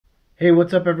Hey,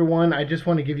 what's up everyone? I just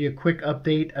want to give you a quick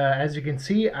update. As you can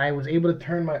see, I was able to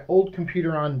turn my old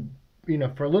computer on,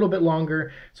 for a little bit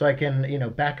longer so I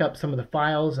can, back up some of the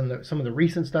files and some of the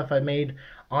recent stuff I made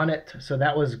on it. So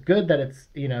that was good that it's,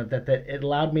 that it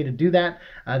allowed me to do that.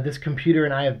 This computer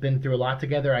and I have been through a lot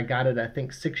together. I got it, I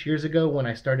think, 6 years ago when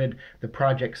I started the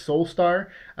project Soulstar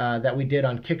that we did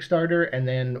on Kickstarter, and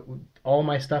then all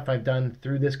my stuff I've done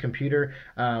through this computer,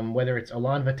 whether it's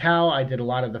Elan Vital. I did a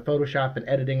lot of the Photoshop and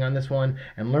editing on this one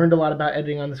and learned a lot about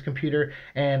editing on this computer.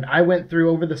 And I went through,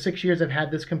 over the 6 years I've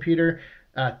had this computer,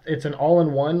 it's an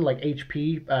all-in-one like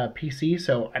HP PC,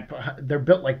 so they're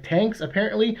built like tanks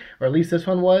apparently, or at least this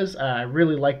one was. I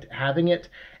really liked having it,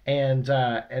 and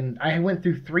I went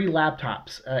through 3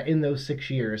 laptops in those 6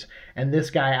 years, and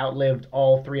this guy outlived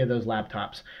all 3 of those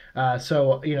laptops.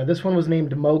 So this one was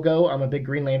named Mogo. I'm a big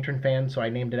Green Lantern fan, so I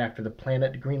named it after the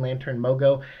planet Green Lantern,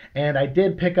 Mogo. And I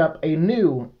did pick up a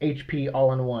new HP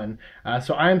all-in-one.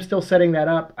 So I'm still setting that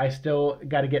up. I still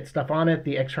got to get stuff on it.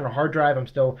 The external hard drive, I'm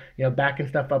still backing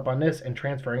stuff up on this and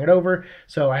transferring it over.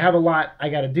 So I have a lot I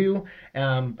got to do,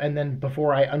 and then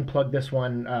before I unplug this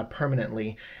one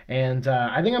permanently. And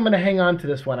I think I'm going to hang on to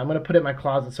this one. I'm going to put it in my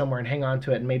closet somewhere and hang on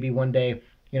to it, and maybe one day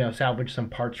salvage some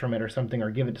parts from it or something, or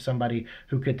give it to somebody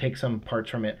who could take some parts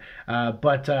from it.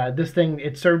 But this thing,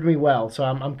 it served me well, so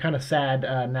I'm kind of sad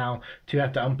now to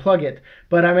have to unplug it.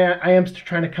 But I mean, I am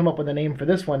trying to come up with a name for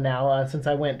this one now, since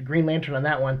I went Green Lantern on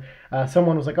that one.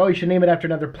 Someone was like, oh, you should name it after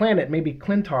another planet, maybe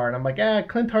Clintar. And I'm like,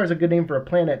 Clintar is a good name for a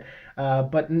planet,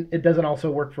 but it doesn't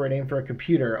also work for a name for a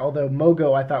computer, although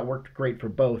Mogo I thought worked great for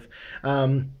both.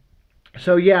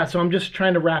 So yeah, so I'm just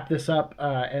trying to wrap this up,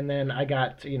 and then I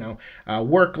got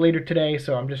work later today,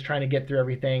 so I'm just trying to get through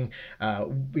everything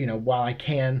while I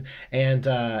can. And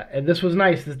this was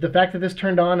nice. The fact that this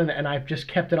turned on, and I've just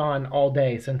kept it on all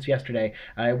day since yesterday.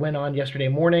 I went on yesterday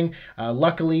morning,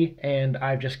 luckily, and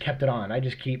I've just kept it on. I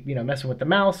just keep messing with the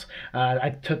mouse.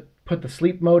 I put the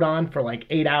sleep mode on for like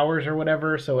 8 hours or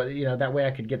whatever, so that way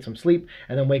I could get some sleep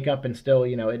and then wake up and still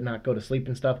it not go to sleep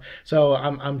and stuff. So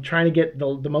I'm trying to get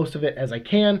the most of it as I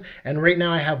can, and right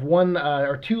now I have 1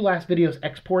 or 2 last videos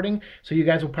exporting, so you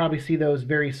guys will probably see those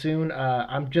very soon.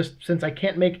 Since I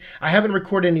haven't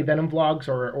recorded any Venom vlogs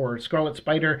or Scarlet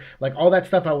Spider, like all that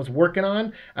stuff I was working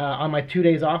on my 2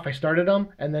 days off. I started them,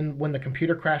 and then when the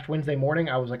computer crashed Wednesday morning,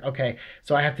 I was like, okay,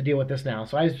 so I have to deal with this now.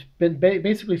 So I've been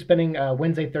basically spending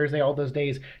Wednesday, Thursday, all those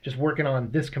days just working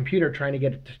on this computer, trying to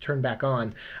get it to turn back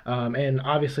on, and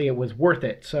obviously it was worth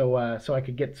it, so I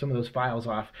could get some of those files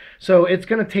off. So it's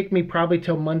going to take me probably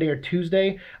till Monday or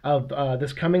Tuesday of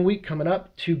this coming week coming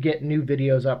up to get new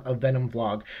videos up of Venom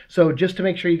vlog. So just to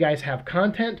make sure you guys have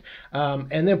content,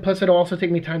 and then plus it'll also take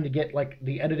me time to get like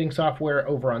the editing software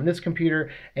over on this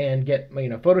computer and get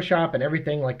Photoshop and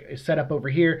everything like set up over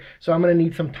here. So I'm going to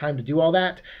need some time to do all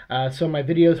that. So my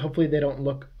videos, hopefully they don't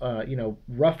look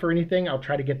rough or anything. I'll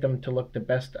try to get them to look the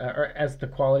best, or as the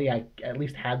quality I at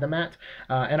least had them at.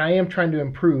 And I am trying to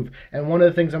improve. And one of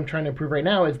the things I'm trying to improve right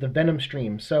now is the Venom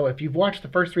stream. So if you've watched the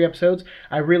first 3 episodes,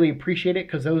 I really appreciate it,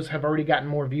 because those have already gotten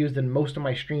more views than most of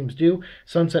my streams do.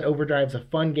 Sunset Overdrive's a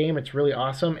fun game. It's really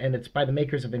awesome, and it's by the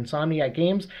makers of Insomniac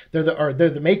Games. They're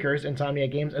the makers,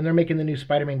 Insomniac Games, and they're making the new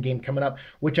Spider-Man game coming up,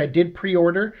 which I did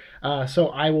pre-order. So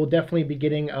I will definitely be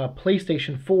getting a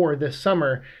PlayStation 4 this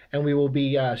summer, and we will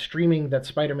be streaming that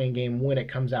Spider-Man game when it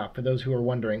comes out, for those who are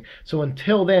wondering. So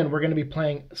until then, we're going to be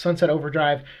playing Sunset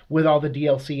Overdrive with all the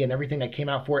DLC and everything that came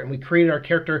out for it, and we created our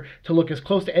character to look as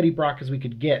close to Eddie Brock as we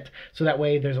could get, so that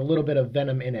way there's a little bit of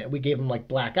Venom in it. We gave him like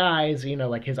black eyes,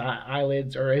 like his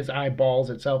eyelids or his eyeballs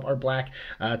itself are black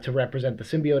to represent the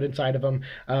symbiote inside of him,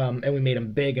 and we made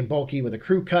him big and bulky with a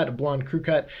crew cut, a blonde crew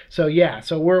cut. So yeah,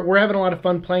 so we're having a lot of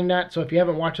fun playing that. So if you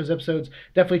haven't watched those episodes,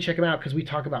 definitely check them out, because we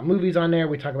talk about movies on there,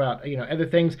 we talk about other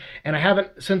things. And I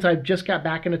haven't, since I just got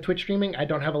back into Twitch streaming, I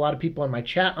don't have a lot of people in my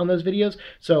chat on those videos,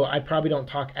 so I probably don't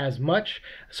talk as much.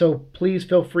 So please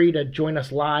feel free to join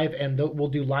us live, and we'll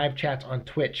do live chats on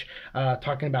Twitch,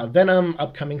 talking about Venom,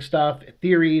 upcoming stuff,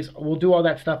 theories. We'll do all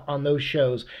that stuff on those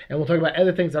shows, and we'll talk about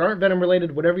other things that aren't Venom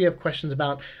related. Whatever you have questions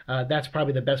about, that's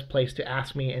probably the best place to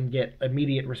ask me and get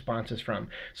immediate responses from.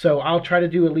 So I'll try to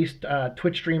do at least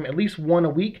Twitch stream at least 1 a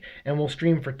week, and we'll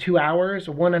stream for 2 hours,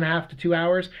 1.5 to 2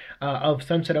 hours of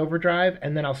Sunset Overdrive, and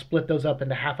and then I'll split those up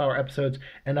into half-hour episodes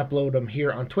and upload them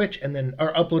here on Twitch, and then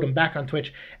or upload them back on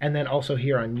Twitch, and then also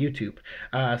here on YouTube.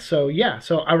 So yeah,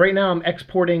 so right now I'm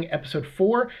exporting episode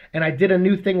 4, and I did a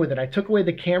new thing with it. I took away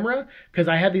the camera because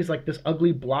I had these like this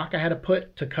ugly block I had to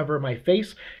put to cover my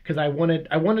face because I wanted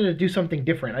to do something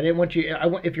different. I didn't want you.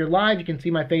 If you're live, you can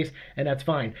see my face, and that's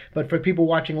fine. But for people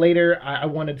watching later, I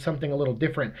wanted something a little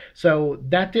different. So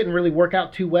that didn't really work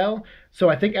out too well. So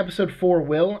I think episode 4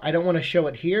 will. I don't want to show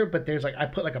it here, but there's like, I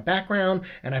put like a background,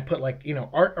 and I put like, you know,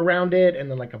 art around it, and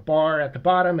then like a bar at the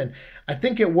bottom, and I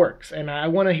think it works, and I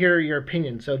want to hear your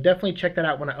opinion. So definitely check that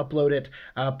out when I upload it,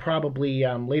 probably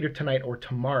later tonight or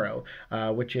tomorrow,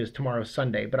 which is tomorrow's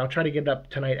Sunday. But I'll try to get it up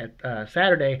tonight at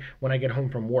Saturday when I get home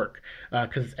from work,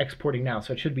 because it's exporting now,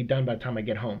 so it should be done by the time I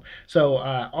get home. So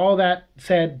all that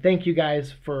said, thank you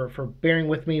guys for bearing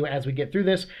with me as we get through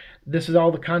this. This is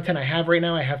all the content I have right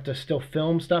now. I have to still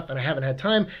film stuff, and I haven't had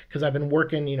time because I've been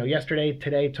working, you know, yesterday,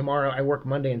 today, tomorrow. I work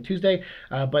Monday and Tuesday,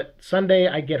 but Sunday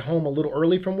I get home a little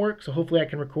early from work, so hopefully I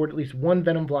can record at least one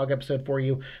Venom vlog episode for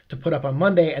you to put up on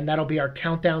Monday, and that'll be our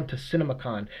countdown to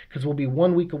CinemaCon, because we'll be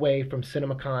 1 week away from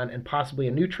CinemaCon and possibly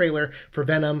a new trailer for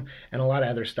Venom and a lot of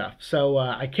other stuff. So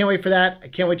I can't wait for that. I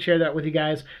can't wait to share that with you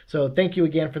guys. So thank you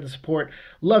again for the support.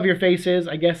 Love your faces,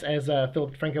 I guess, as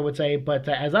Philip Franco would say, but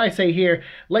as I say here,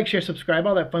 like, share, subscribe,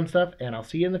 all that fun stuff, and I'll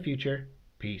see you in the future.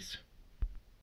 Peace.